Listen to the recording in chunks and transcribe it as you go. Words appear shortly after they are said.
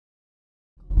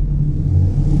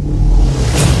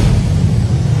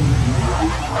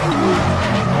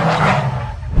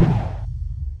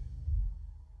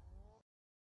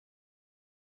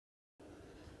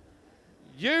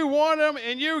You want them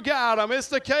and you got them. It's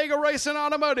the Kegel Racing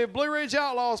Automotive, Blue Ridge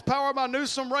Outlaws, powered by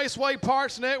Newsom Raceway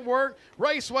Parts Network,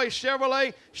 Raceway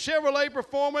Chevrolet, Chevrolet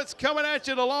Performance, coming at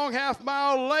you the long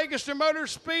half-mile Lancaster Motor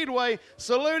Speedway,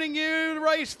 saluting you,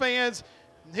 race fans.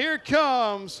 Here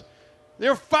comes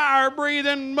their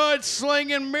fire-breathing,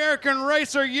 mud-slinging American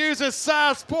racer using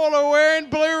side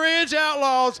spoiler-wearing Blue Ridge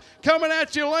Outlaws, coming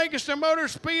at you, Lancaster Motor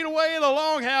Speedway, the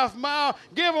long half-mile.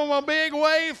 Give them a big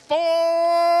wave, 4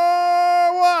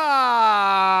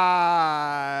 wide.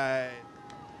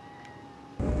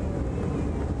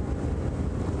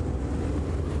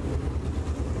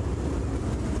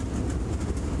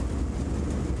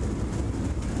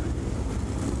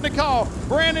 The call,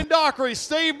 Brandon Dockery,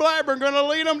 Steve Blackburn going to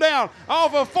lead them down.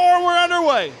 Off of 4, we're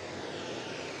underway.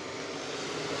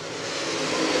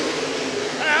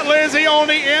 Pat Lindsay on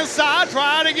the inside,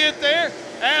 trying to get there.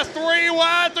 That's 3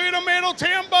 wide through the middle.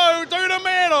 Timbo through the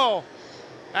middle.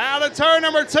 Out of turn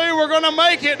number 2, we're going to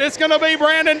make it. It's going to be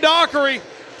Brandon Dockery,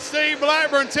 Steve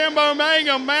Blackburn, Timbo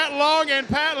Mangum, Matt Long, and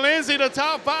Pat Lindsay, the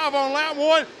top 5 on lap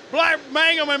 1.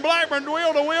 Mangum and Blackburn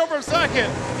wheel to wheel for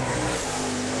second.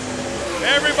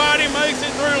 Everybody makes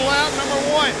it through lap number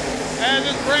 1. As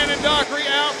it's Brandon Dockery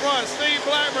out front, Steve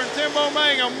Blackburn, Timbo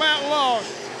Mangum, Matt Long,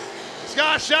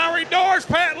 Scott Showery, Doors,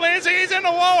 Pat Lindsay. He's in the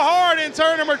wall hard in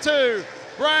turn number 2.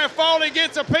 Brian Foley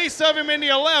gets a piece of him in the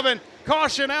 11.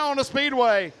 Caution out on the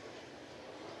speedway.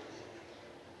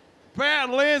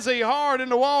 Pat Lindsay hard in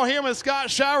the wall. Him and Scott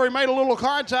Showery made a little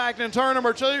contact in turn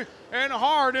number 2. And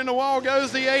hard in the wall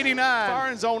goes the 89.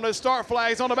 Firing zone, the start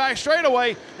flags on the back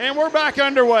straightaway, and we're back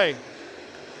underway.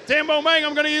 Timbo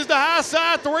Mangum going to use the high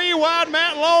side, 3 wide,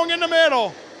 Matt Long in the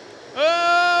middle.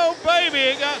 Oh, baby,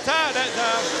 it got tight that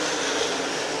time.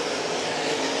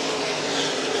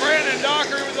 Brandon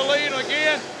Dockery with the lead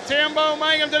again. Timbo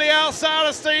Mangum to the outside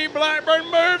of Steve Blackburn.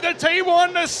 Moved the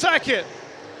T1 to second.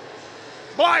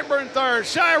 Blackburn third,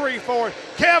 Shirey fourth,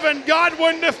 Kevin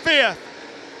Godwin to 5th.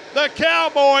 The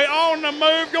Cowboy on the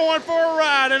move, going for a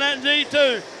ride in that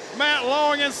G2. Matt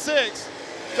Long in 6th.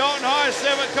 Dalton Hodge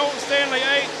 7th, Colton Stanley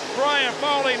 8th, Brian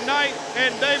Foley 9th,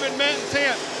 and David Minton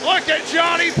 10th. Look at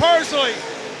Johnny Pursley.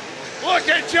 Look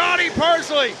at Johnny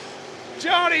Pursley.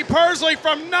 Johnny Pursley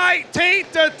from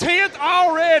 19th to 10th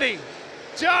already.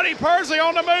 Johnny Pursley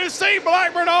on the move. Steve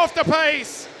Blackburn off the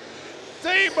pace.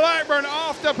 Steve Blackburn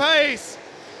off the pace.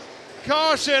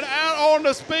 Caution out on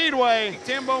the speedway.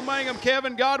 Timbo Mangum,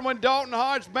 Kevin Godwin, Dalton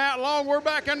Hodge, Matt Long. We're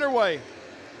back underway.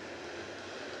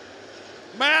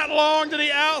 Matt Long to the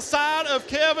outside of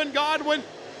Kevin Godwin.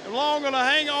 And Long going to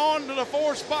hang on to the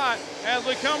 4th spot as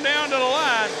we come down to the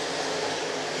line.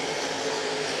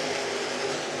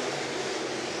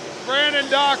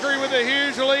 Brandon Dockery with a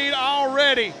huge lead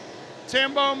already.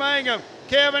 Timbo Mangum,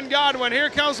 Kevin Godwin. Here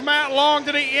comes Matt Long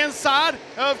to the inside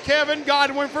of Kevin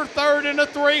Godwin for 3rd and the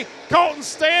 3. Colton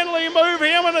Stanley move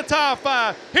him in the top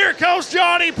 5. Here comes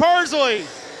Johnny Pursley.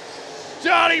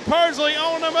 Johnny Pursley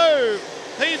on the move.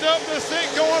 He's up to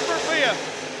 6th, going for 5th.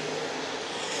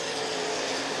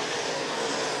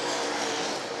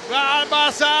 Side by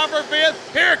side for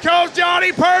 5th. Here comes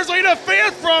Johnny Pursley to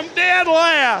 5th from dead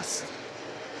last.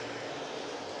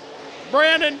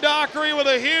 Brandon Dockery with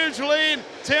a huge lead.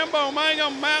 Timbo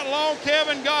Mangum, Matt Long,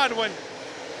 Kevin Godwin,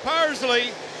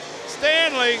 Pursley,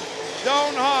 Stanley,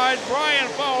 Dalton Hodge, Brian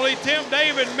Foley,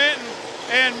 David Minton,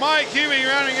 and Mike Huey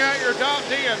rounding out your top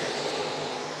 10.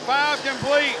 5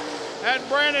 complete. And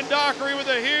Brandon Dockery with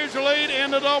a huge lead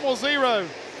in the 0-0.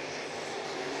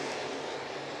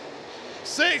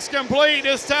 6 complete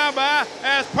this time by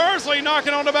as Pursley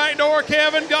knocking on the back door,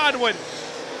 Kevin Godwin.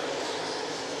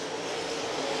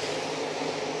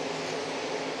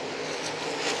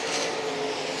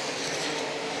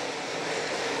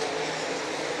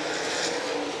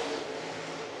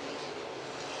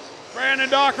 Brandon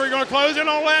Dockery going to close in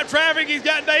on lap traffic. He's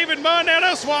got David Munn down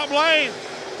there, swap lane.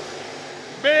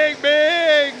 Big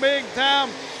time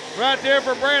right there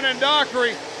for Brandon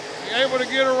Dockery. Able to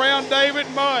get around David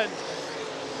Munn.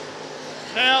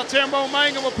 Now Timbo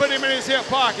Mangum will put him in his hip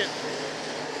pocket.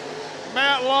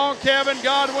 Matt Long, Kevin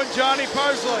Godwin, Johnny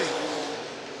Pursley.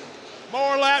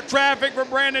 More lap traffic for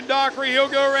Brandon Dockery. He'll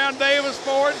go around Davis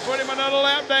Ford and put him another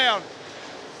lap down.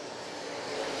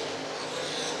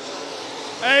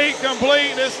 8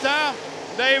 complete this time.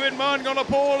 David Munn going to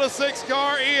pull the 6th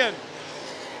car in.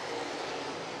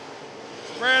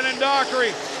 Brandon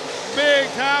Dockery, big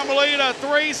time lead, a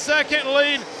 3-second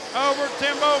lead over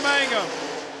Timbo Mangum.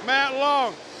 Matt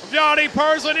Long, Johnny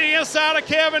Pursley to the inside of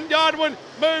Kevin Godwin,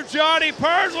 moves Johnny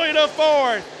Pursley to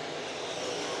 4th.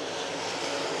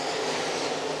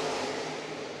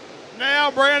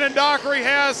 Now Brandon Dockery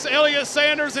has Elliott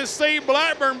Sanders and Steve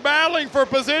Blackburn battling for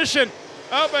position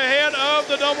up ahead of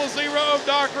the 00 of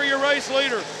Dockery, your race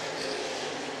leader.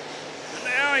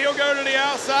 Now he'll go to the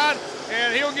outside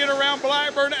and he'll get around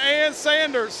Blackburn and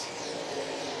Sanders.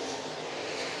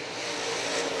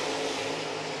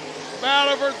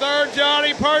 Battle for third,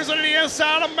 Johnny Pursley to the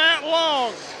inside of Matt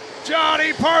Long.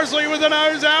 Johnny Pursley with the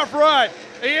nose out front.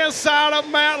 Inside of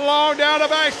Matt Long down the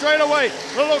back straightaway.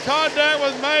 Little contact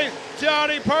was made.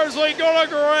 Johnny Pursley gonna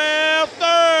grab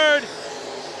third.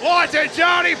 Watch it,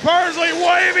 Johnny Pursley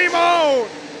wave him on.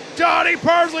 Johnny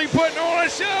Pursley putting on a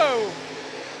show.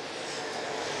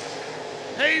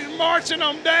 He's marching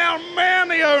them down. Man,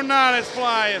 the 09 is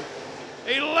flying.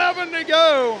 11 to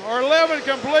go, or 11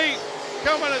 complete.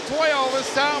 Coming at 12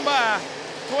 this time by.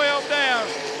 12 down.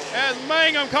 As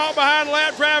Mangum caught behind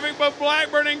lap traffic, but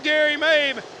Blackburn and Gary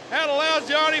Mabe had allowed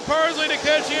Johnny Pursley to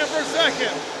catch him for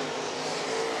second.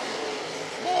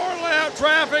 More lap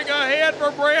traffic ahead for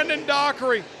Brandon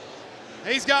Dockery.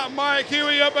 He's got Mike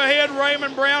Huey up ahead,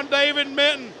 Raymond Brown, David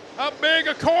Minton. A big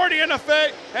accordion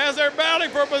effect as they're battling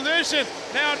for position.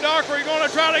 Now Dockery going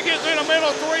to try to get through the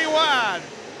middle, 3 wide.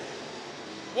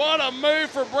 What a move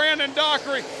for Brandon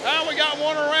Dockery. Now we got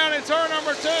one around in turn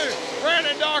number 2.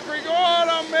 Brandon Dockery going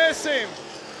to miss him.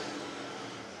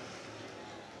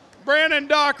 Brandon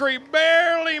Dockery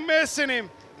barely missing him.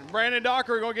 Brandon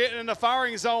Dockery going to get in the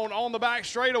firing zone on the back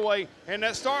straightaway. And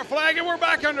that start flag, and we're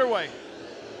back underway.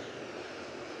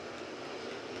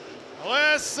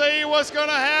 Let's see what's going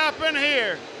to happen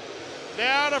here.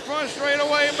 Down the front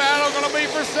straightaway battle going to be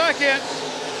for second.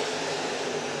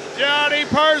 Johnny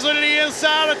Pursley to the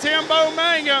inside of Timbo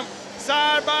Mangum.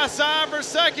 Side by side for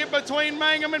second between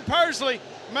Mangum and Pursley.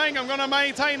 Mangum going to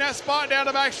maintain that spot down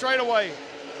the back straightaway.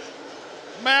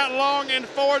 Matt Long in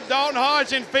fourth, Dalton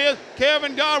Hodge in fifth.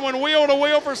 Kevin Godwin wheel to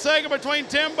wheel for second between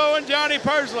Timbo and Johnny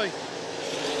Pursley.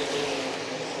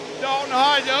 Dalton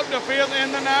Hodge up to fifth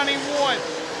in the 91.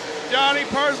 Johnny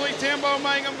Pursley, Timbo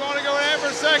Mangum going to go in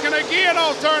for second again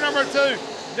on turn number 2.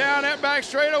 Down that back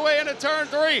straightaway into turn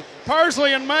 3.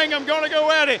 Pursley and Mangum going to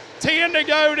go at it. 10 to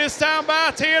go this time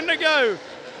by, 10 to go.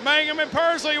 Mangum and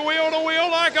Pursley wheel to wheel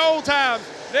like old times.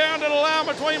 Down to the line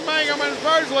between Mangum and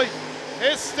Pursley.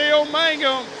 It's still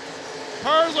Mangum.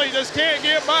 Pursley just can't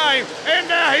get by him. And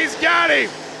now he's got him.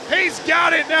 He's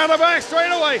got it down the back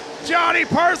straightaway. Johnny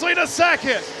Pursley to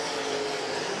second.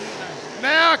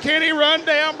 Now can he run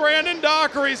down Brandon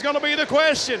Dockery is going to be the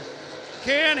question.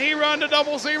 Can he run the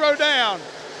 00 down?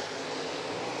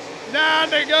 9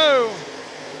 to go.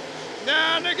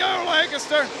 9 to go,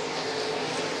 Lancaster.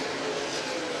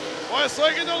 Let's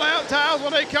look at the lap times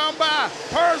when they come by.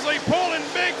 Pursley pulling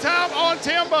big time on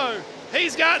Timbo.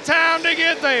 He's got time to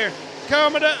get there.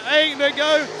 Coming to 8 to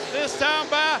go this time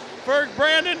by for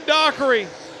Brandon Dockery.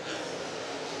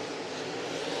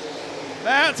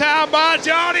 That time by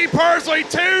Johnny Pursley,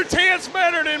 2/10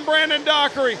 better than Brandon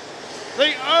Dockery.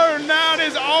 The 09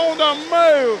 is on the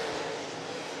move.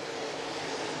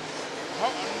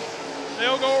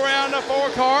 They'll go around the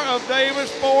forecar of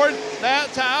Davis Ford.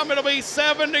 That time it'll be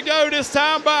 7 to go this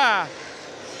time by.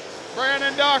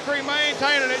 Brandon Dockery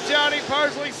maintaining it. Johnny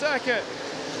Pursley second.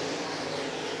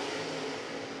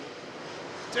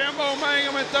 Timbo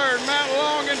Mangum in third. Matt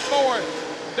Long in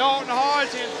fourth. Dalton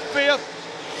Hodge in fifth.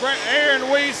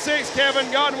 Aaron Weed sixth.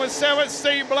 Kevin Godwin seventh.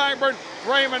 Steve Blackburn.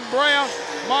 Raymond Brown.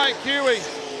 Mike Huey.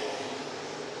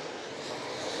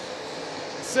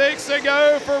 6 to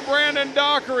go for Brandon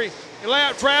Dockery.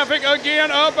 Lap traffic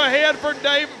again up ahead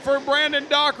for Brandon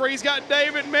Dockery. He's got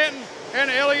David Minton and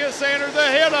Elliott Sanders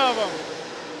ahead of him.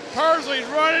 Pursley's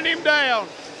running him down.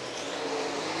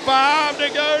 5 to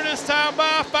go this time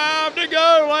by. 5 to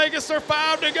go. Lancaster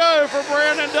 5 to go for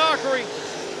Brandon Dockery.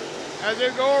 As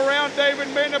they go around David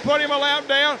Minton to put him a lap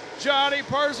down. Johnny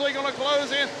Pursley going to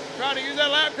close in. Trying to use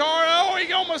that lap car. Oh,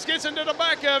 he almost gets into the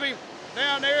back of him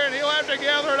down there, and he'll have to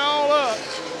gather it all up.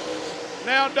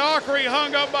 Now Dockery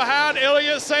hung up behind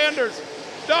Elliott Sanders.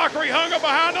 Dockery hung up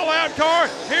behind the lap car.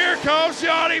 Here comes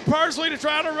Johnny Pursley to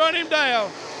try to run him down.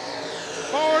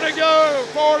 4 to go.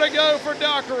 4 to go for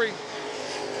Dockery.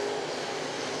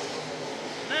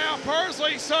 Now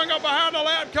Pursley hung up behind the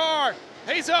lap car.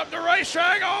 He's up the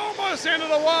racetrack, almost into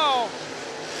the wall.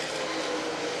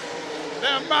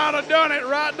 That might have done it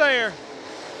right there.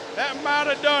 That might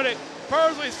have done it.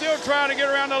 Pursley still trying to get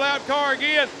around the lap car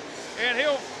again, and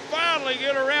he'll finally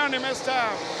get around him this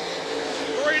time.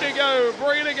 3 to go.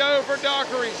 3 to go for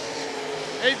Dockery.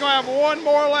 He's going to have one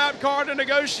more lap car to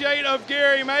negotiate of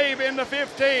Gary Mabe in the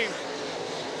 15.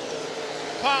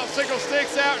 Popsicle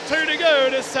sticks out. 2 to go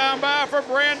this time by for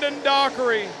Brandon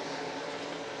Dockery.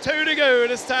 2 to go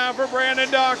this time for Brandon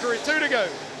Dockery. 2 to go.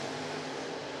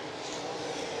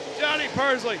 Johnny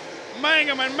Persley,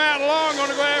 Mangum, and Matt Long going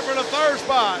to go after the 3rd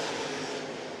spot.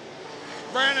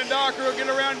 Brandon Dockery will get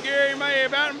around Gary May.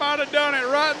 About might have done it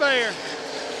right there.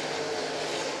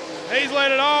 He's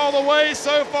led it all the way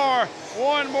so far.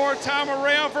 One more time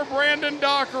around for Brandon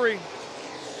Dockery.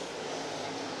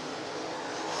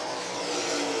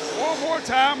 One more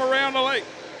time around the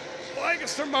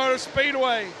Lancaster Motor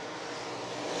Speedway.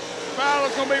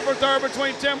 Battle's going to be for 3rd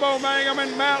between Timbo Mangum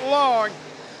and Matt Long.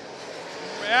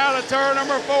 Out of turn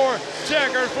number 4,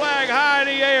 checkered flag high in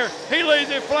the air. He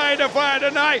leads it flag to flag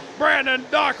tonight. Brandon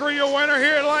Dockery, your winner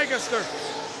here at Lancaster.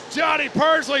 Johnny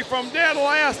Persley from dead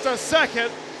last to 2nd.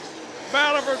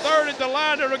 Battle for 3rd at the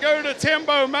line to go to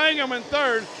Timbo Mangum in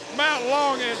 3rd. Matt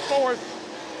Long in 4th.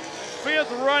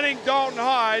 5th running Dalton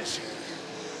Hodge.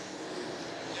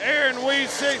 Aaron Weed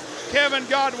 6th. Kevin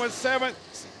Godwin 7th.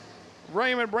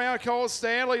 Raymond Brown, Cole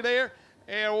Stanley there.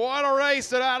 And what a race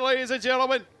tonight, ladies and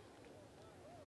gentlemen.